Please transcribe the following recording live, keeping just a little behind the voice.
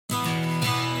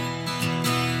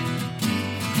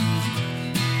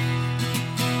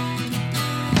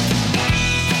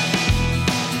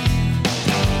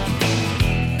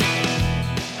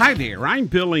Hi there, I'm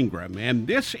Bill Ingram, and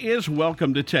this is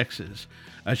Welcome to Texas,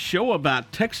 a show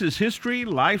about Texas history,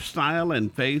 lifestyle,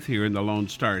 and faith here in the Lone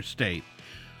Star State.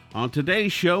 On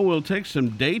today's show, we'll take some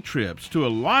day trips to a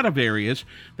lot of areas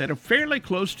that are fairly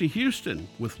close to Houston,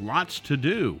 with lots to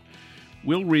do.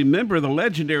 We'll remember the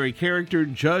legendary character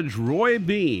Judge Roy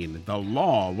Bean, the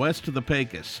law west of the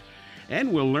Pecos,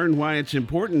 and we'll learn why it's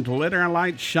important to let our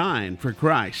light shine for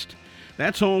Christ.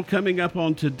 That's all coming up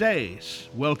on today's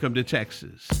Welcome to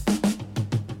Texas.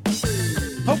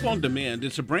 Hope on Demand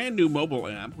is a brand new mobile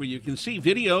app where you can see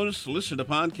videos, listen to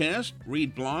podcasts,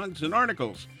 read blogs, and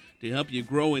articles to help you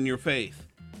grow in your faith.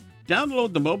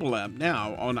 Download the mobile app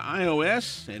now on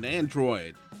iOS and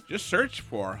Android. Just search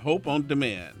for Hope on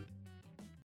Demand.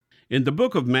 In the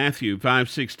book of Matthew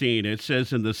 5:16, it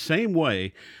says, "In the same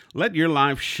way, let your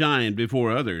life shine before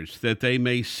others, that they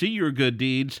may see your good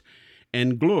deeds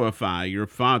and glorify your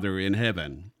Father in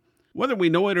heaven." Whether we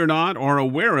know it or not, or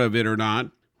aware of it or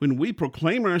not, when we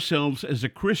proclaim ourselves as a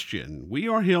Christian, we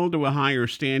are held to a higher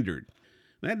standard.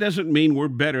 That doesn't mean we're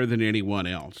better than anyone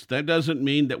else. That doesn't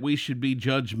mean that we should be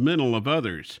judgmental of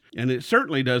others. And it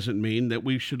certainly doesn't mean that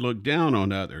we should look down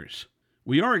on others.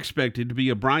 We are expected to be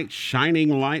a bright, shining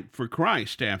light for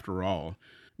Christ, after all.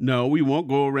 No, we won't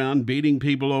go around beating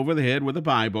people over the head with a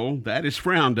Bible. That is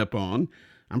frowned upon.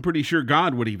 I'm pretty sure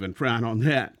God would even frown on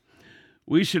that.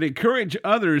 We should encourage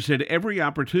others at every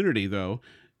opportunity, though,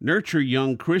 nurture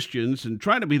young Christians, and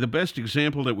try to be the best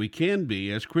example that we can be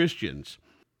as Christians.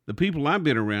 The people I've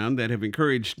been around that have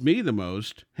encouraged me the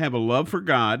most have a love for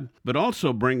God, but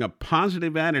also bring a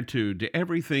positive attitude to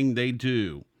everything they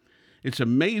do. It's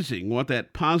amazing what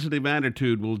that positive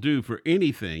attitude will do for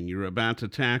anything you're about to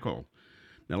tackle.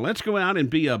 Now let's go out and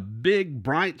be a big,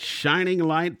 bright, shining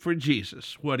light for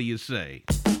Jesus. What do you say?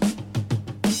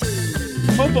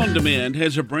 Hope on Demand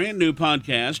has a brand new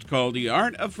podcast called The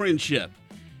Art of Friendship.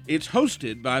 It's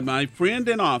hosted by my friend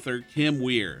and author, Kim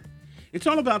Weir. It's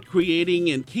all about creating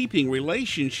and keeping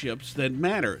relationships that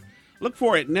matter. Look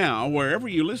for it now wherever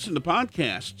you listen to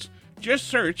podcasts. Just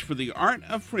search for The Art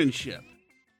of Friendship.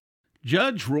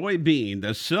 Judge Roy Bean,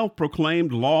 the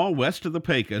self-proclaimed law west of the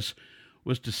Pecos,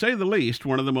 was, to say the least,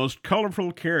 one of the most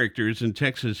colorful characters in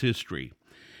Texas history.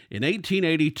 In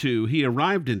 1882, he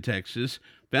arrived in Texas,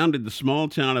 founded the small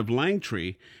town of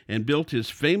Langtree, and built his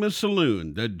famous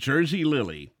saloon, the Jersey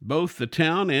Lily. Both the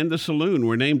town and the saloon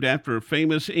were named after a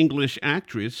famous English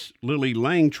actress, Lily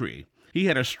Langtry. He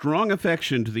had a strong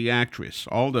affection to the actress,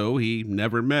 although he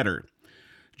never met her.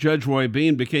 Judge Roy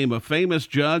Bean became a famous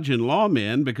judge and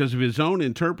lawman because of his own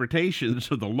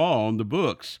interpretations of the law in the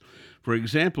books. For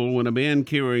example, when a man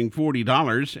carrying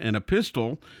 $40 and a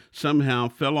pistol somehow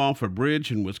fell off a bridge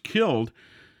and was killed,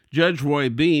 Judge Roy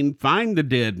Bean fined the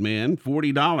dead man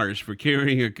 $40 for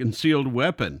carrying a concealed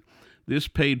weapon. This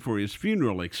paid for his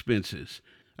funeral expenses.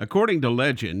 According to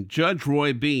legend, Judge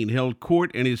Roy Bean held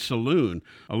court in his saloon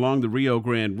along the Rio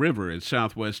Grande River in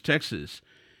southwest Texas.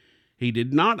 He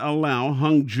did not allow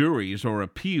hung juries or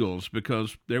appeals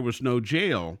because there was no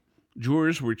jail.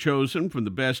 Jurors were chosen from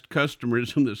the best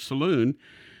customers in the saloon.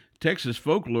 Texas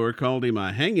folklore called him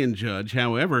a hanging judge.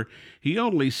 However, he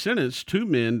only sentenced 2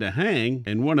 men to hang,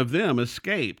 and one of them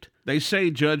escaped. They say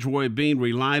Judge Roy Bean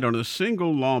relied on a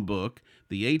single law book,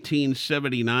 the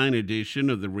 1879 edition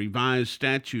of the Revised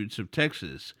Statutes of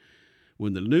Texas.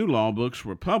 When the new law books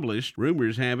were published,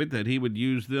 rumors have it that he would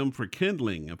use them for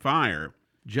kindling a fire.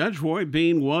 Judge Roy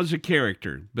Bean was a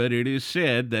character, but it is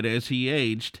said that as he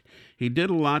aged, he did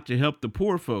a lot to help the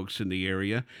poor folks in the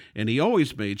area, and he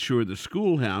always made sure the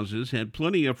schoolhouses had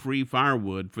plenty of free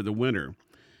firewood for the winter.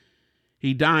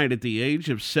 He died at the age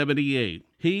of 78.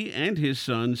 He and his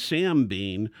son, Sam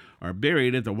Bean, are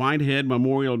buried at the Whitehead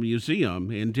Memorial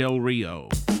Museum in Del Rio.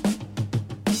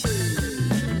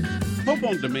 Hope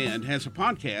on Demand has a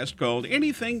podcast called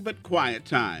Anything But Quiet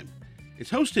Time. It's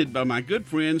hosted by my good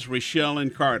friends Rochelle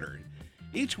and Carter.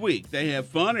 Each week, they have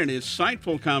fun and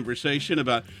insightful conversation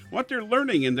about what they're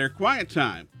learning in their quiet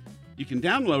time. You can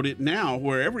download it now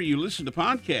wherever you listen to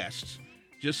podcasts.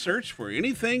 Just search for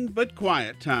Anything But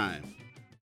Quiet Time.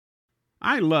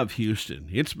 I love Houston.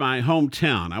 It's my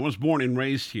hometown. I was born and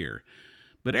raised here.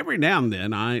 But every now and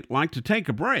then, I like to take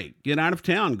a break, get out of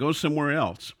town, go somewhere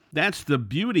else. That's the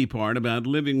beauty part about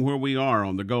living where we are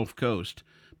on the Gulf Coast.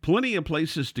 Plenty of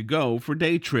places to go for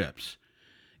day trips.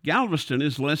 Galveston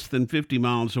is less than 50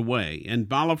 miles away, and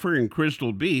Bolivar and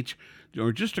Crystal Beach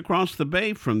are just across the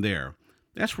bay from there.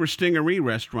 That's where Stingaree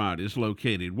Restaurant is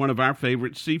located, one of our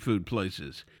favorite seafood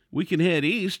places. We can head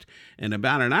east, and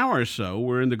about an hour or so,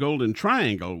 we're in the Golden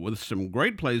Triangle with some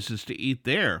great places to eat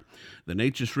there. The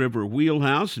Neches River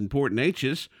Wheelhouse in Port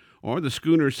Neches, or the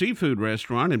Schooner Seafood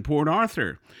Restaurant in Port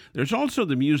Arthur. There's also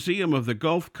the Museum of the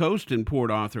Gulf Coast in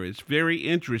Port Arthur. It's very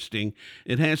interesting.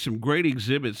 It has some great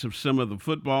exhibits of some of the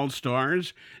football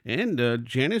stars, and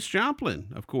Janis Joplin,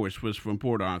 of course, was from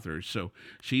Port Arthur, so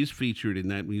she's featured in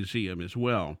that museum as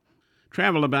well.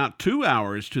 Travel about 2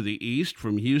 hours to the east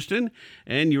from Houston,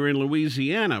 and you're in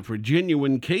Louisiana for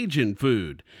genuine Cajun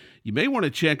food. You may want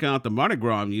to check out the Mardi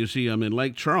Gras Museum in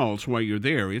Lake Charles while you're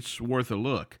there. It's worth a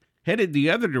look. Headed the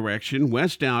other direction,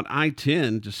 west out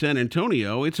I-10 to San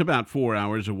Antonio, it's about 4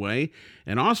 hours away,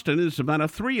 and Austin is about a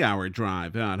 3-hour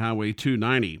drive out Highway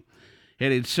 290.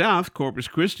 Headed south, Corpus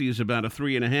Christi is about a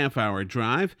 3.5-hour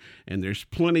drive, and there's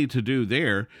plenty to do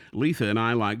there. Letha and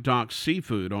I like Doc's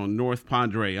Seafood on North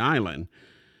Padre Island.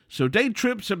 So day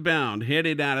trips abound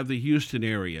headed out of the Houston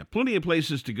area. Plenty of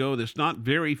places to go that's not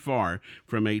very far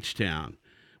from H-Town.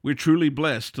 We're truly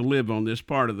blessed to live on this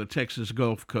part of the Texas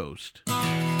Gulf Coast.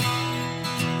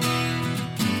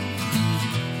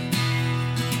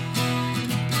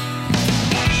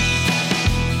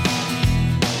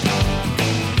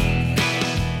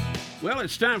 Well,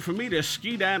 it's time for me to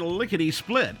skedaddle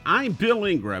lickety-split. I'm Bill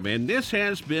Ingram, and this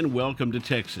has been Welcome to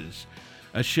Texas,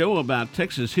 a show about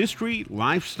Texas history,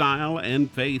 lifestyle, and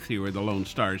faith here in the Lone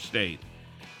Star State.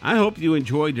 I hope you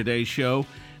enjoyed today's show,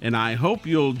 and I hope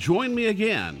you'll join me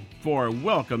again for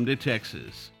Welcome to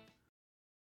Texas.